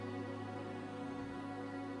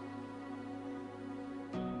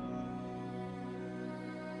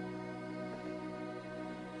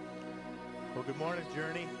Well, good morning,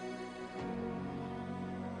 Journey.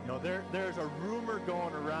 There's a rumor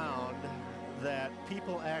going around that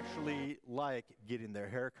people actually like getting their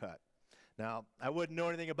hair cut. Now, I wouldn't know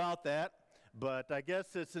anything about that, but I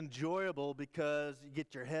guess it's enjoyable because you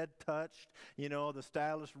get your head touched. The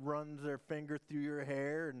stylist runs their finger through your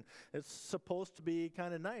hair, and it's supposed to be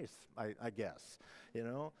kind of nice, I guess.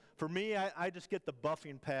 For me, I just get the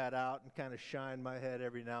buffing pad out and kind of shine my head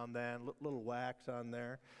every now and then, little wax on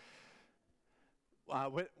there.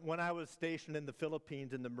 When I was stationed in the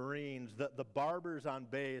Philippines in the Marines, the barbers on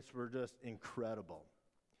base were just incredible.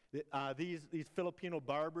 These Filipino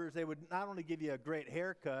barbers, they would not only give you a great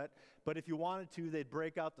haircut, but if you wanted to, they'd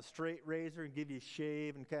break out the straight razor and give you a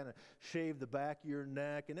shave and kind of shave the back of your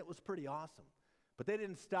neck, and it was pretty awesome. But they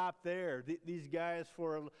didn't stop there. These guys,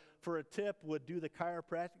 for a tip, would do the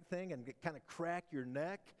chiropractic thing and kind of crack your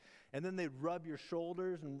neck, and then they'd rub your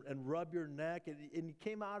shoulders and rub your neck, and you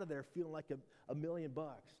came out of there feeling like $1 million.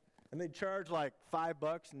 And they'd charge like $5,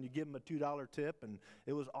 and you give them a $2 tip, and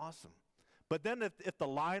it was awesome. But then if the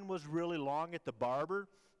line was really long at the barber,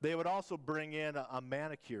 they would also bring in a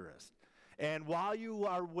manicurist. And while you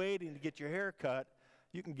are waiting to get your hair cut,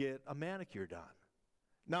 you can get a manicure done.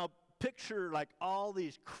 Now, picture like all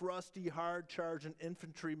these crusty, hard-charging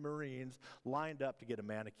infantry Marines lined up to get a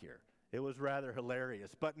manicure. It was rather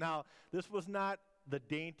hilarious. But now, this was not the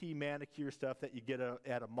dainty manicure stuff that you get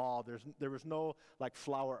at a mall. There was no like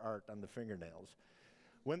flower art on the fingernails.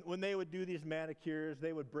 When they would do these manicures,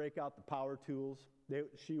 they would break out the power tools.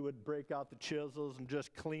 She would break out the chisels and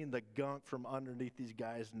just clean the gunk from underneath these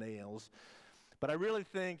guys' nails. But I really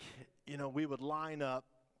think, we would line up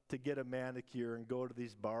to get a manicure and go to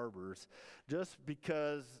these barbers just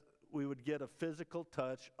because we would get a physical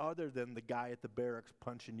touch other than the guy at the barracks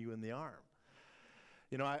punching you in the arm.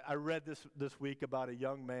 I read this week about a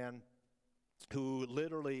young man who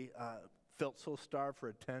literally felt so starved for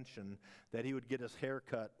attention that he would get his hair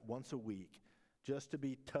cut once a week just to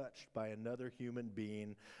be touched by another human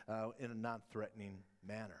being in a non-threatening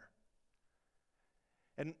manner.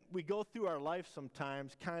 And we go through our life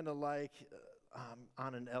sometimes kind of like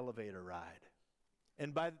on an elevator ride.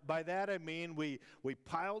 And by that I mean we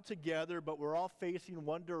pile together, but we're all facing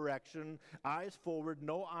one direction, eyes forward,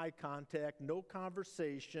 no eye contact, no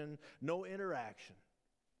conversation, no interaction.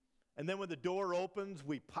 And then when the door opens,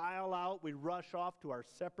 we pile out, we rush off to our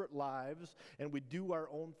separate lives, and we do our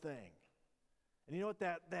own thing. And you know what,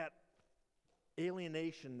 that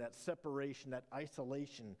alienation, that separation, that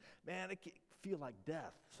isolation, man, it can feel like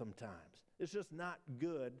death sometimes. It's just not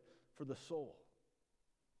good for the soul.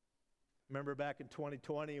 Remember back in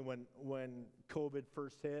 2020 when COVID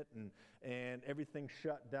first hit and everything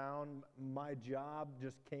shut down, my job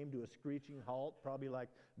just came to a screeching halt, probably like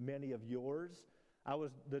many of yours. I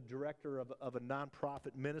was the director of a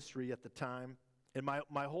nonprofit ministry at the time, and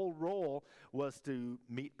my whole role was to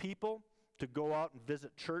meet people, to go out and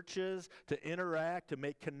visit churches, to interact, to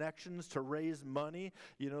make connections, to raise money.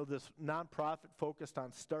 This nonprofit focused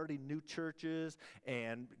on starting new churches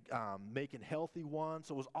and making healthy ones.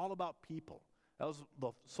 So it was all about people. That was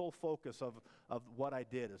the sole focus of what I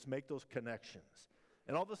did, is make those connections.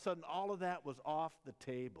 And all of a sudden, all of that was off the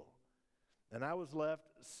table. And I was left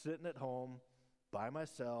sitting at home by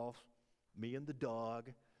myself, me and the dog,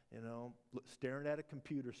 staring at a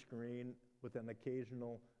computer screen with an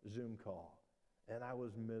occasional Zoom call. And I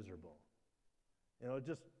was miserable. It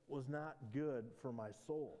just was not good for my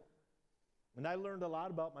soul. And I learned a lot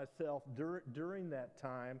about myself during that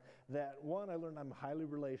time. That one, I learned I'm highly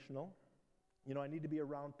relational. I need to be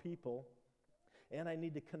around people, and I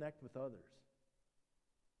need to connect with others.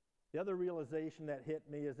 The other realization that hit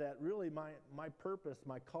me is that really my purpose,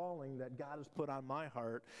 my calling that God has put on my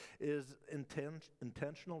heart is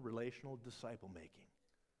intentional relational disciple making.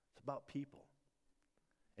 It's about people.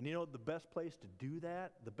 And the best place to do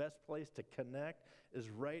that, the best place to connect is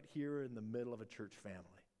right here in the middle of a church family.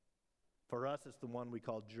 For us, it's the one we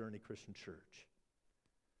call Journey Christian Church.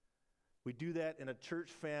 We do that in a church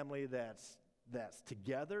family that's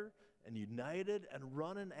together and united and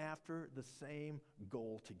running after the same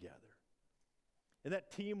goal together. And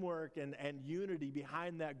that teamwork and unity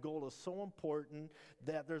behind that goal is so important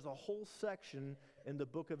that there's a whole section in the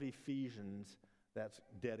book of Ephesians that's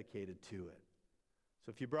dedicated to it.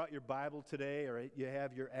 So if you brought your Bible today or you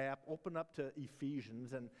have your app, open up to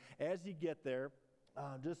Ephesians. And as you get there,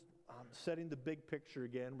 just setting the big picture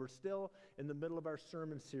again, we're still in the middle of our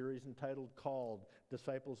sermon series called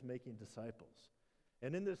Disciples Making Disciples.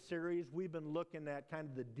 And in this series, we've been looking at kind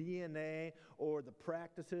of the DNA or the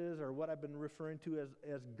practices or what I've been referring to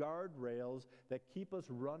as guardrails that keep us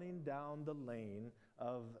running down the lane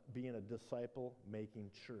of being a disciple-making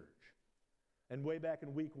church. And way back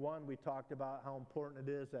in week 1, we talked about how important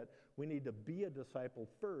it is that we need to be a disciple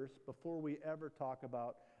first before we ever talk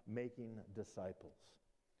about making disciples.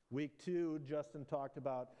 Week 2, Justin talked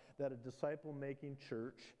about that a disciple-making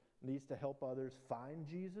church needs to help others find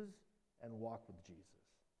Jesus and walk with Jesus.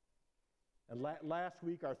 And last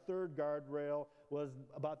week, our third guardrail was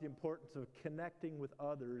about the importance of connecting with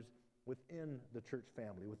others within the church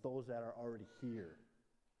family, with those that are already here.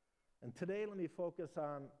 And today, let me focus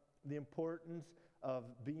on the importance of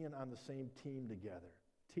being on the same team together,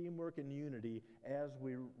 teamwork and unity as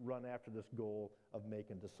we run after this goal of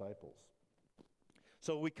making disciples.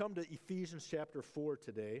 So we come to Ephesians chapter 4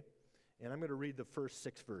 today, and I'm going to read the first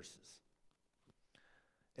 6 verses.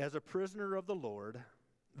 As a prisoner of the Lord,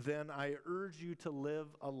 then I urge you to live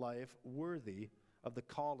a life worthy of the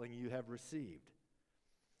calling you have received.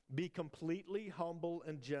 Be completely humble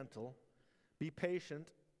and gentle. Be patient,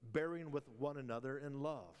 bearing with one another in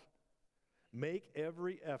love. Make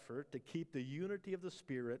every effort to keep the unity of the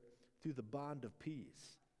Spirit through the bond of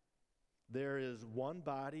peace. There is one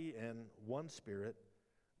body and one Spirit,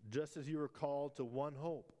 just as you were called to one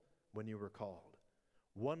hope when you were called.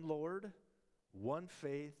 One Lord, one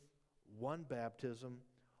faith, one baptism,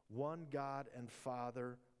 one God and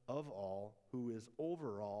Father of all, who is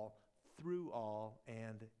over all, through all,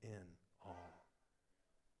 and in all.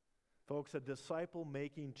 Folks, a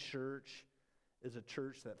disciple-making church is a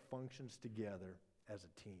church that functions together as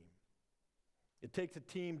a team. It takes a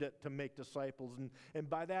team to make disciples. And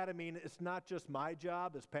by that I mean it's not just my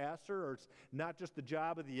job as pastor, or it's not just the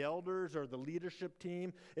job of the elders or the leadership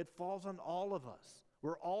team. It falls on all of us.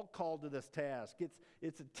 We're all called to this task.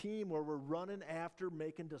 It's a team where we're running after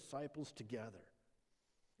making disciples together.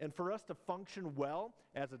 And for us to function well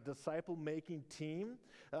as a disciple-making team,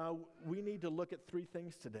 we need to look at 3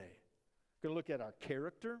 things today. We're going to look at our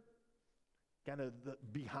character, kind of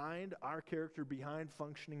behind our character, behind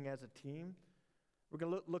functioning as a team. We're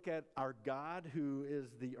going to look at our God, who is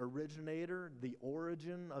the originator, the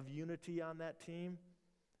origin of unity on that team.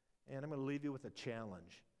 And I'm going to leave you with a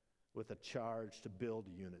challenge, with a charge to build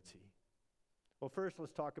unity. Well, first,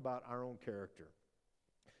 let's talk about our own character,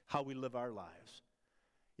 how we live our lives.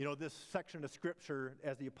 You know, this section of Scripture,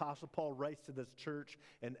 as the Apostle Paul writes to this church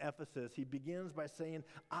in Ephesus, he begins by saying,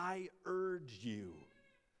 I urge you.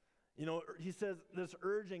 You know, he says this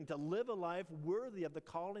urging to live a life worthy of the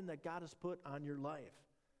calling that God has put on your life.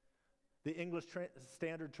 The English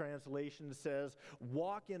Standard Translation says,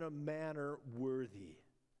 walk in a manner worthy.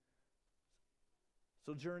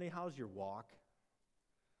 So, Journey, how's your walk?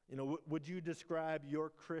 You know, would you describe your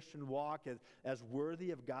Christian walk as worthy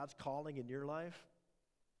of God's calling in your life?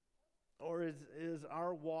 Or is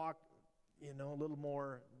our walk, you know, a little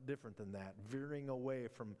more different than that, veering away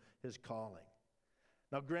from his calling?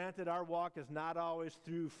 Now, granted, our walk is not always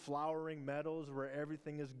through flowering meadows where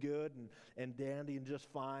everything is good and dandy and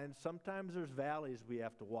just fine. Sometimes there's valleys we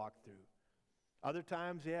have to walk through. Other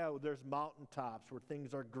times, there's mountaintops where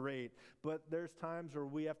things are great. But there's times where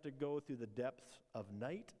we have to go through the depths of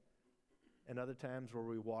night, and other times where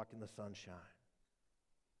we walk in the sunshine.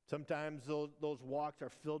 Sometimes those walks are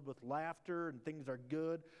filled with laughter and things are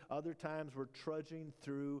good. Other times we're trudging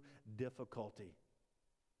through difficulty.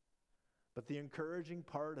 But the encouraging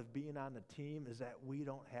part of being on the team is that we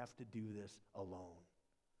don't have to do this alone.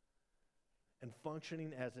 And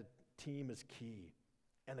functioning as a team is key.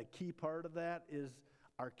 And a key part of that is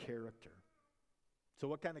our character. So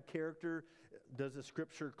what kind of character does the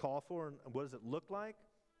Scripture call for, and what does it look like?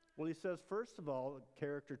 Well, he says, first of all, a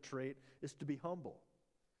character trait is to be humble.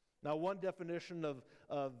 Now, one definition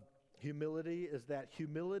of humility is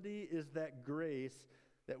that grace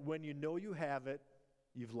that when you know you have it,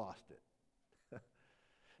 you've lost it.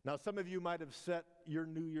 Now, some of you might have set your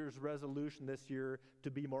New Year's resolution this year to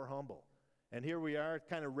be more humble. And here we are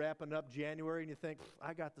kind of wrapping up January, and you think,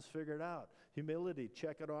 I got this figured out. Humility,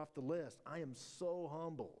 check it off the list. I am so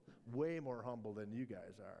humble, way more humble than you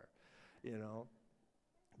guys are, you know.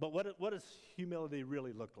 But what does humility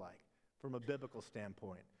really look like from a biblical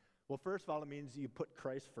standpoint? Well, first of all, it means you put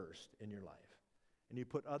Christ first in your life, and you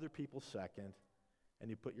put other people second, and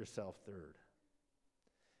you put yourself third.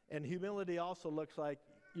 And humility also looks like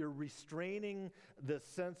you're restraining the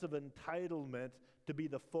sense of entitlement to be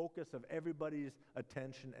the focus of everybody's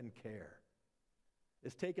attention and care.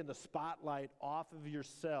 It's taking the spotlight off of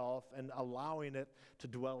yourself and allowing it to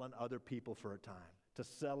dwell on other people for a time, to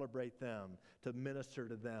celebrate them, to minister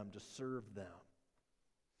to them, to serve them.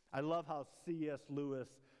 I love how C.S. Lewis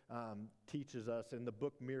teaches us in the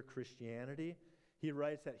book Mere Christianity. He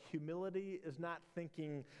writes that humility is not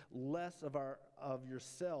thinking less of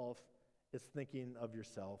yourself, it's thinking of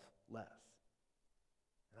yourself less.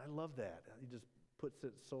 And I love that. He just puts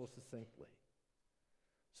it so succinctly.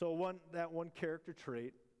 So that one character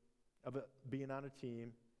trait of being on a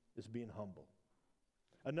team is being humble.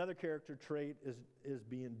 Another character trait is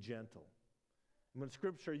being gentle. When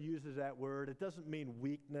Scripture uses that word, it doesn't mean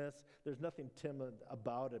weakness. There's nothing timid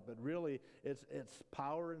about it, but really it's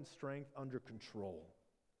power and strength under control.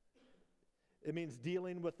 It means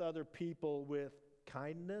dealing with other people with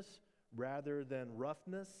kindness rather than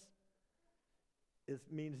roughness. It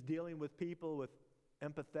means dealing with people with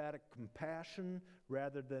empathetic compassion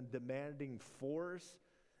rather than demanding force.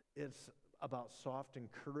 It's about soft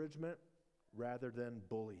encouragement rather than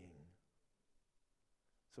bullying.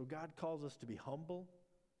 So God calls us to be humble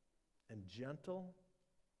and gentle,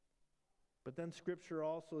 but then Scripture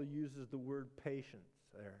also uses the word patience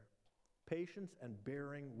there. Patience and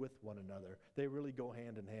bearing with one another. They really go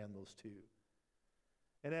hand in hand, those two.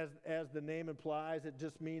 And as the name implies, it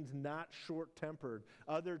just means not short-tempered.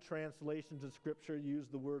 Other translations of Scripture use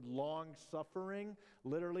the word long-suffering,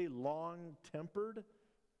 literally long-tempered.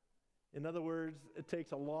 In other words, it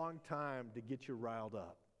takes a long time to get you riled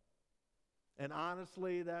up. And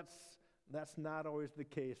honestly, that's not always the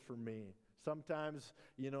case for me. Sometimes,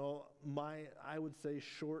 I would say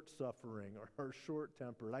short-suffering or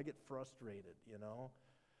short-tempered. I get frustrated,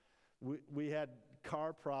 We had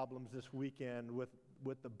car problems this weekend with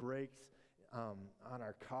the brakes on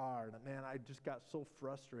our car. And man, I just got so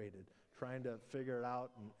frustrated trying to figure it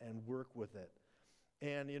out and work with it.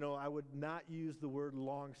 And, I would not use the word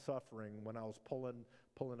long-suffering when I was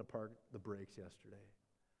pulling apart the brakes yesterday.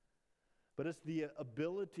 But it's the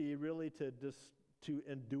ability really to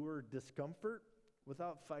endure discomfort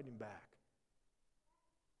without fighting back.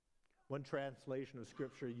 One translation of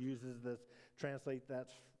Scripture translate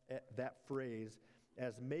that phrase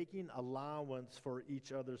as making allowance for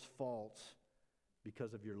each other's faults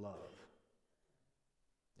because of your love.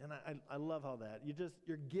 And I love how that.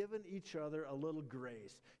 You're giving each other a little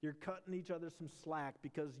grace. You're cutting each other some slack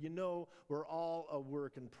because we're all a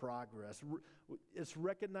work in progress. It's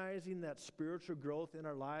recognizing that spiritual growth in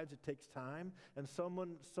our lives, it takes time. And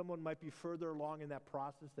someone might be further along in that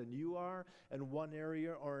process than you are in one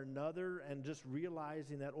area or another. And just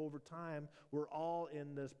realizing that over time, we're all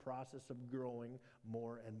in this process of growing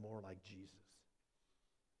more and more like Jesus.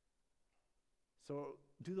 So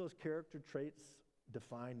do those character traits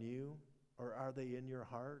define you, or are they in your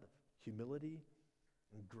heart of humility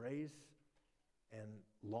and grace and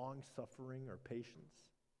long-suffering or patience?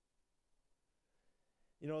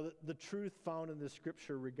 The truth found in the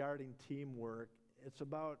Scripture regarding teamwork, it's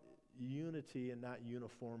about unity and not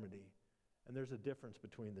uniformity. And there's a difference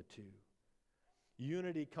between the two.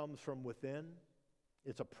 Unity comes from within.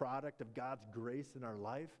 It's a product of God's grace in our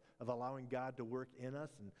life, of allowing God to work in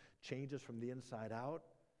us and change us from the inside out.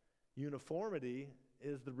 Uniformity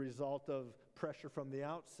is the result of pressure from the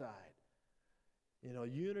outside.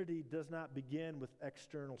 Unity does not begin with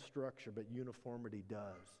external structure, but uniformity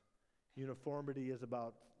does. Uniformity is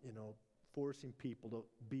about, forcing people to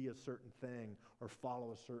be a certain thing or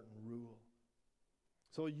follow a certain rule.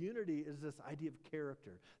 So unity is this idea of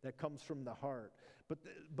character that comes from the heart.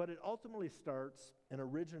 But it ultimately starts and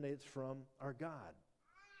originates from our God.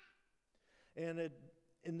 And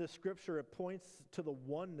in the Scripture, it points to the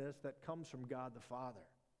oneness that comes from God the Father.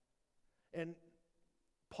 And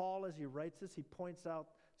Paul, as he writes this, he points out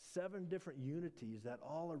 7 different unities that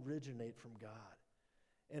all originate from God.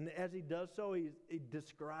 And as he does so, he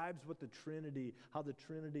describes how the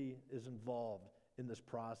Trinity is involved in this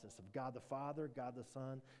process of God the Father, God the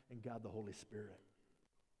Son, and God the Holy Spirit.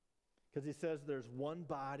 Because he says there's one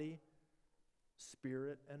body,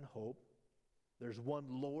 spirit, and hope. There's one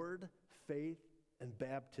Lord, faith, and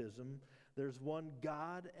baptism. There's one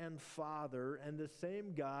God and Father, and the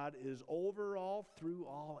same God is over all, through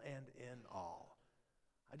all, and in all.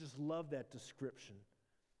 I just love that description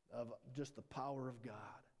of just the power of God.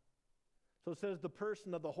 So it says the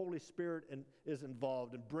person of the Holy Spirit is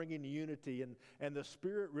involved in bringing unity, and the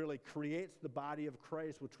Spirit really creates the body of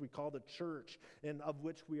Christ, which we call the church, and of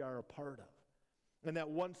which we are a part of. And that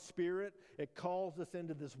one Spirit, it calls us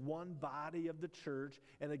into this one body of the church,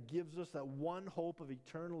 and it gives us that one hope of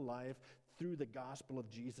eternal life through the gospel of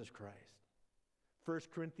Jesus Christ. 1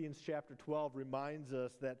 Corinthians chapter 12 reminds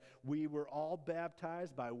us that we were all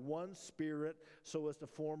baptized by one Spirit so as to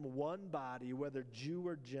form one body, whether Jew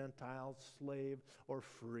or Gentile, slave or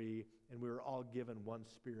free, and we were all given one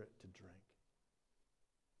Spirit to drink.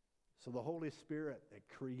 So the Holy Spirit, it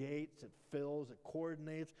creates, it fills, it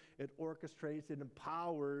coordinates, it orchestrates, it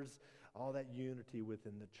empowers all that unity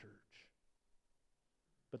within the church.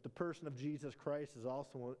 But the person of Jesus Christ is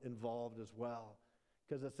also involved as well,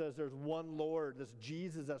 because it says there's one Lord, this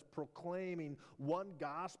Jesus that's proclaiming one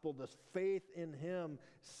gospel, this faith in him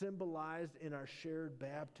symbolized in our shared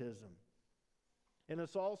baptism. And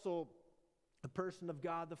it's also the person of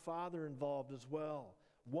God the Father involved as well.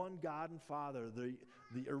 One God and Father,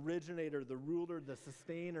 the originator, the ruler, the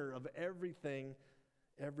sustainer of everything,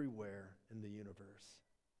 everywhere in the universe.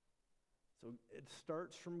 So it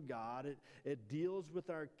starts from God. It deals with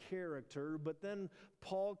our character, but then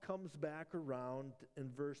Paul comes back around in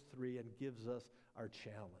verse 3 and gives us our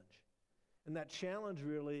challenge. And that challenge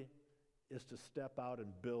really is to step out and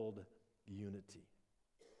build unity.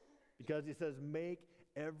 Because he says, make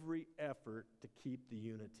every effort to keep the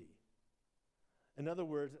unity. In other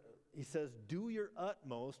words, he says, do your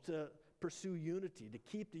utmost to pursue unity, to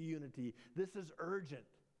keep the unity. This is urgent.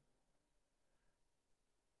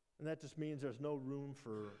 And that just means there's no room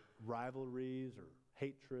for rivalries or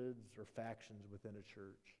hatreds or factions within a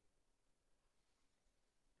church.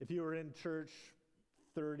 If you were in church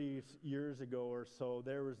 30 years ago or so,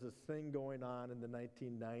 there was this thing going on in the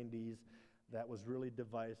 1990s that was really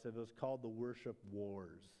divisive. It was called the worship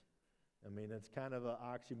wars. I mean, it's kind of an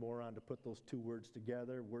oxymoron to put those two words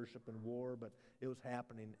together, worship and war, but it was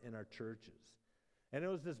happening in our churches. And it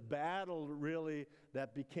was this battle, really,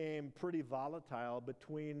 that became pretty volatile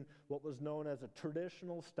between what was known as a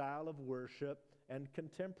traditional style of worship and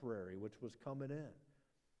contemporary, which was coming in.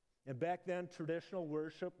 And back then, traditional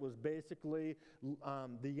worship was basically,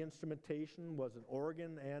 the instrumentation was an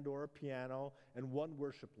organ and or a piano and one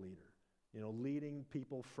worship leader, leading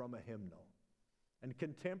people from a hymnal. And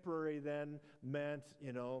contemporary then meant,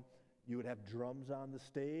 you would have drums on the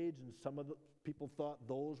stage, and some of the people thought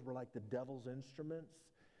those were like the devil's instruments.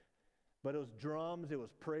 But it was drums, it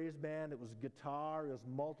was praise band, it was guitar, it was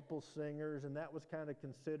multiple singers, and that was kind of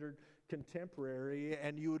considered contemporary.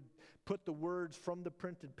 And you would put the words from the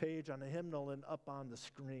printed page on a hymnal and up on the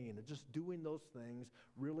screen. And just doing those things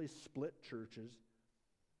really split churches.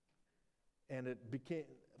 And it became,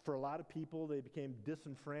 for a lot of people, they became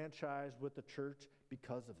disenfranchised with the church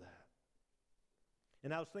because of that.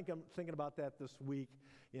 And I was thinking about that this week,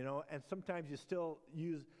 and sometimes I still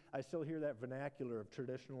hear that vernacular of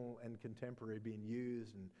traditional and contemporary being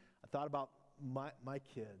used. And I thought about my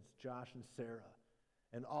kids, Josh and Sarah,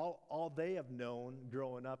 and all they have known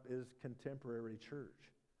growing up is contemporary church.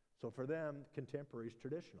 So for them, contemporary is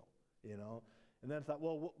traditional, And then I thought,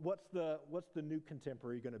 well, what's the new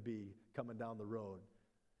contemporary going to be coming down the road?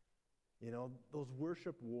 Those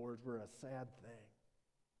worship wars were a sad thing.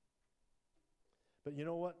 But you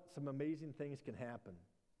know what? Some amazing things can happen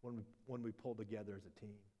when we pull together as a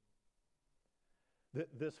team.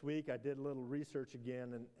 This week, I did a little research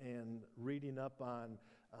again and reading up on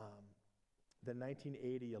the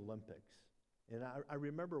 1980 Olympics. And I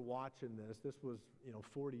remember watching this. This was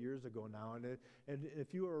 40 years ago now. And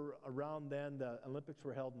if you were around then, the Olympics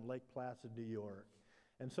were held in Lake Placid, New York.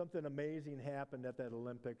 And something amazing happened at that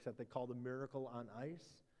Olympics that they called the Miracle on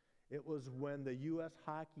Ice. It was when the U.S.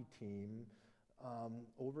 hockey team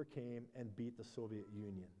overcame and beat the Soviet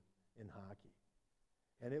Union in hockey.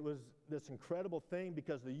 And it was this incredible thing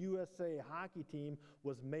because the USA hockey team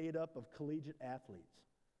was made up of collegiate athletes,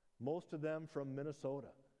 most of them from Minnesota,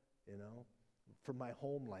 from my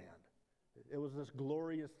homeland. It was this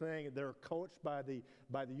glorious thing. They were coached by the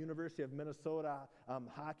University of Minnesota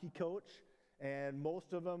hockey coach, and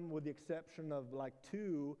most of them, with the exception of like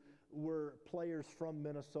two, were players from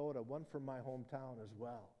Minnesota, one from my hometown as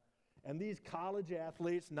well. And these college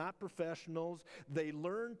athletes, not professionals, they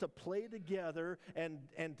learned to play together and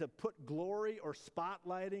to put glory or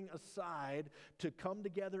spotlighting aside to come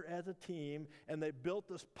together as a team, and they built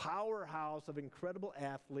this powerhouse of incredible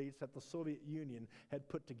athletes that the Soviet Union had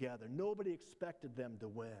put together. Nobody expected them to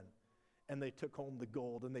win, and they took home the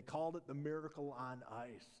gold, and they called it the Miracle on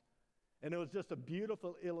Ice. And it was just a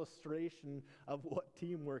beautiful illustration of what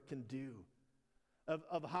teamwork can do.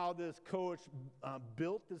 Of how this coach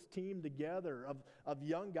built this team together of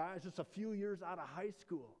young guys just a few years out of high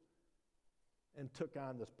school and took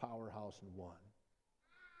on this powerhouse and won.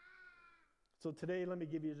 So today, let me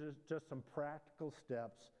give you just some practical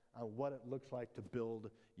steps on what it looks like to build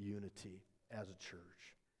unity as a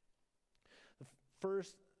church.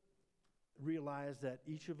 First, realize that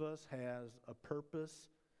each of us has a purpose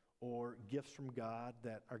or gifts from God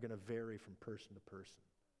that are going to vary from person to person.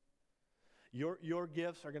 Your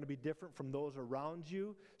gifts are going to be different from those around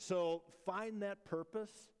you. So find that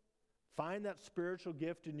purpose. Find that spiritual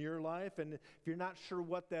gift in your life. And if you're not sure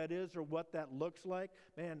what that is or what that looks like,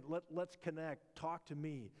 man, let's connect. Talk to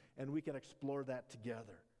me, and we can explore that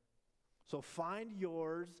together. So find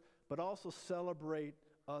yours, but also celebrate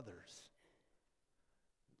others.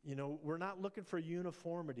 we're not looking for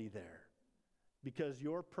uniformity there. Because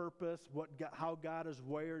your purpose, how God has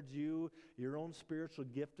wired you, your own spiritual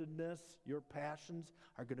giftedness, your passions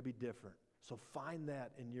are going to be different. So find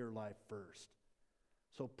that in your life first.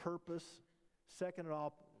 So purpose. Second of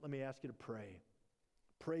all, let me ask you to pray.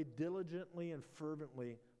 Pray diligently and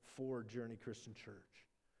fervently for Journey Christian Church.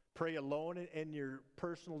 Pray alone in your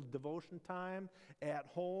personal devotion time at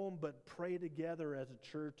home, but pray together as a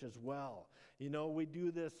church as well. We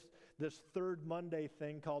do this third Monday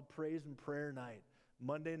thing called Praise and Prayer Night.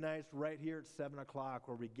 Monday nights right here at 7 o'clock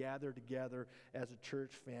where we gather together as a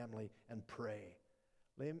church family and pray.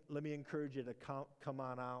 Let me encourage you to come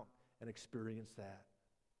on out and experience that.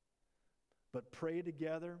 But pray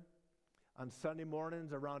together. On Sunday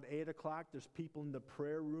mornings around 8 o'clock, there's people in the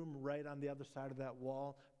prayer room right on the other side of that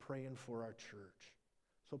wall praying for our church.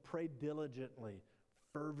 So pray diligently,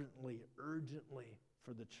 fervently, urgently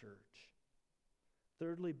for the church.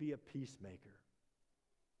 Thirdly, be a peacemaker.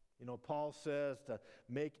 Paul says to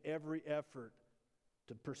make every effort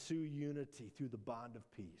to pursue unity through the bond of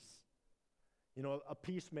peace. A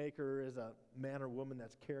peacemaker is a man or woman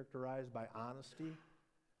that's characterized by honesty.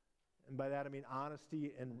 And by that I mean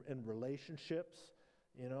honesty in relationships.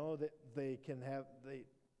 That they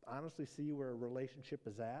honestly see where a relationship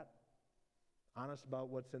is at, honest about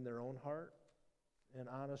what's in their own heart, and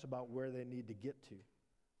honest about where they need to get to.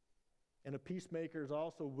 And a peacemaker is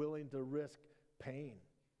also willing to risk pain,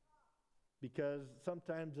 because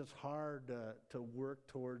sometimes it's hard to work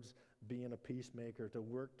towards being a peacemaker, to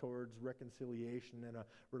work towards reconciliation in a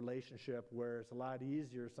relationship where it's a lot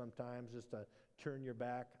easier sometimes just to turn your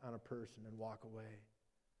back on a person and walk away.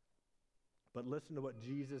 But listen to what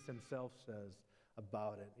Jesus himself says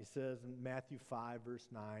about it. He says in Matthew 5, verse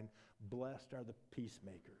 9, "Blessed are the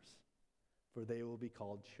peacemakers, for they will be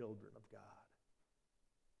called children of God."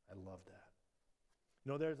 I love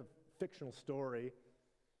that. There's a fictional story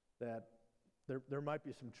that there might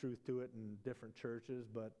be some truth to it in different churches,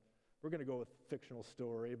 but we're going to go with a fictional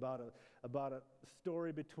story about a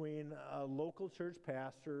story between a local church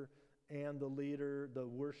pastor and the leader, the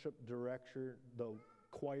worship director, the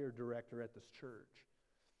choir director at this church.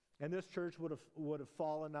 And this church would have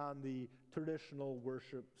fallen on the traditional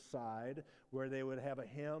worship side, where they would have a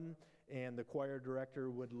hymn and the choir director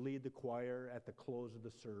would lead the choir at the close of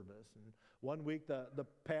the service. And one week the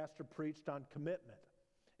pastor preached on commitment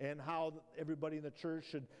and how everybody in the church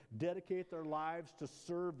should dedicate their lives to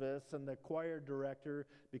service, and the choir director,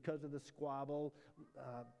 because of the squabble,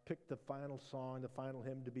 picked the final song, the final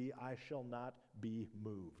hymn to be "I Shall Not Be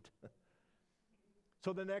Moved."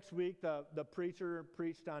 So the next week, the preacher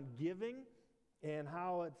preached on giving and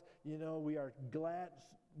how it's, we are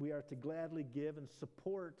to gladly give and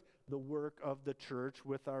support the work of the church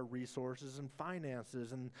with our resources and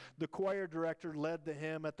finances. And the choir director led the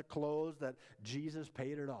hymn at the close that Jesus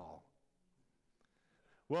paid it all.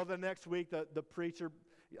 Well, the next week, the preacher,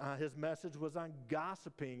 his message was on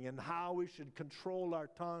gossiping and how we should control our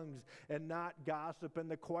tongues and not gossip. And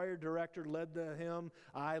the choir director led the hymn,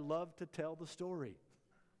 "I love to tell the story."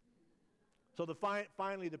 So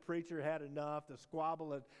finally the preacher had enough. The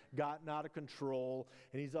squabble had gotten out of control,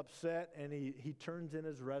 and he's upset, and he turns in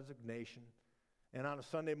his resignation. And on a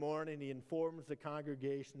Sunday morning, he informs the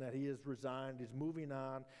congregation that he has resigned, he's moving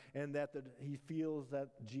on, and that he feels that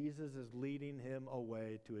Jesus is leading him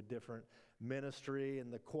away to a different ministry.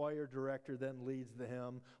 And the choir director then leads the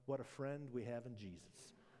hymn, "What a Friend We Have in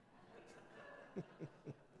Jesus."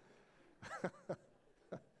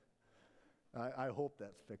 I hope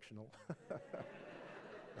that's fictional.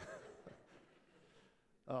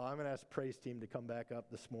 I'm going to ask the praise team to come back up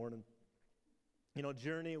this morning.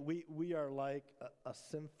 Journey, we are like a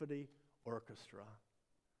symphony orchestra.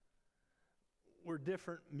 We're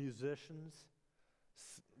different musicians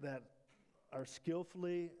that are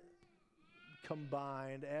skillfully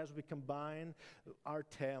combined. As we combine our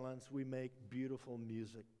talents, we make beautiful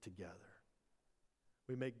music together.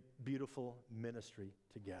 We make beautiful ministry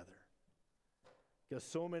together. Because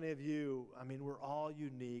so many of you, we're all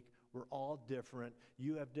unique. We're all different.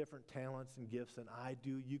 You have different talents and gifts than I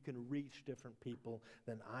do. You can reach different people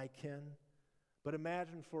than I can. But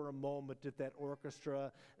imagine for a moment if that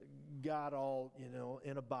orchestra got all,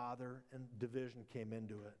 in a bother and division came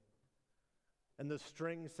into it. And the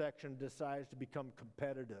string section decides to become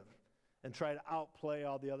competitive and try to outplay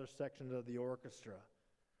all the other sections of the orchestra.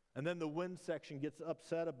 And then the wind section gets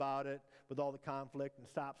upset about it with all the conflict and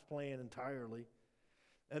stops playing entirely.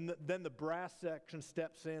 And then the brass section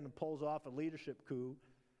steps in and pulls off a leadership coup.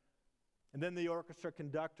 And then the orchestra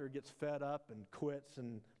conductor gets fed up and quits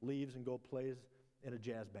and leaves and plays in a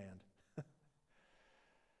jazz band.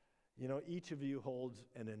 You know, each of you holds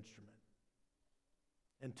an instrument.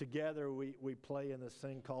 And together we play in this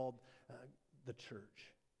thing called the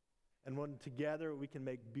church. And when together we can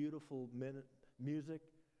make beautiful music,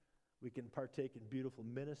 we can partake in beautiful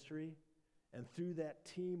ministry. And through that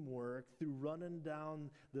teamwork, through running down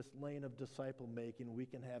this lane of disciple making, we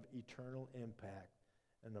can have eternal impact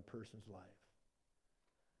in a person's life.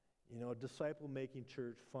 You know, a disciple making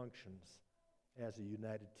church functions as a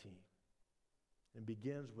united team. And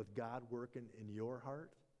begins with God working in your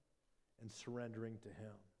heart and surrendering to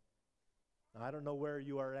Him. Now, I don't know where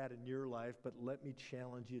you are at in your life, but let me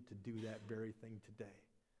challenge you to do that very thing today.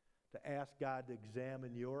 To ask God to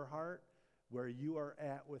examine your heart, where you are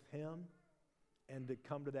at with Him, and to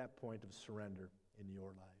come to that point of surrender in your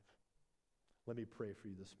life. Let me pray for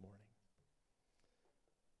you this morning.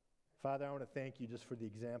 Father, I want to thank you just for the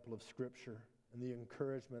example of Scripture and the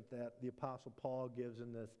encouragement that the Apostle Paul gives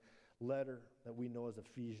in this letter that we know as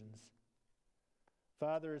Ephesians.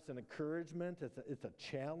 Father, it's an encouragement, it's a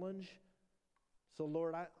challenge. So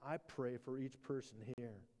Lord, I pray for each person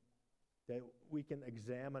here that we can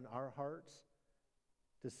examine our hearts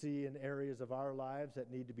to see in areas of our lives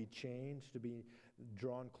that need to be changed, to be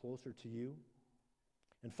drawn closer to you.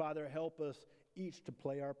 And Father, help us each to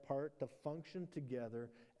play our part, to function together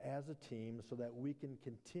as a team so that we can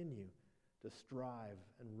continue to strive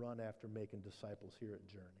and run after making disciples here at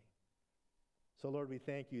Journey. So Lord, we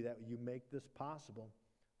thank you that you make this possible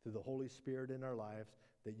through the Holy Spirit in our lives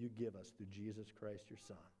that you give us through Jesus Christ, your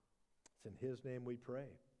Son. It's in His name we pray.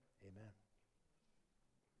 Amen.